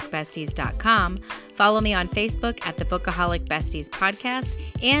badassbookbesties.com, follow me on Facebook at the Bookaholic Besties podcast,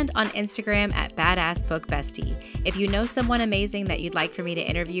 and on Instagram at Badass Book Bestie. If you know someone amazing that you'd like for me to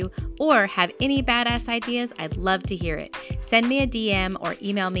interview or have any badass ideas, I'd love to hear it. Send me a DM or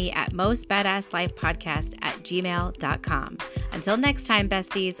email me at mostbadasslifepodcast@gmail.com. Until next time,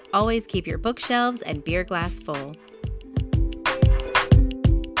 besties, always keep your bookshelves and beer glass full.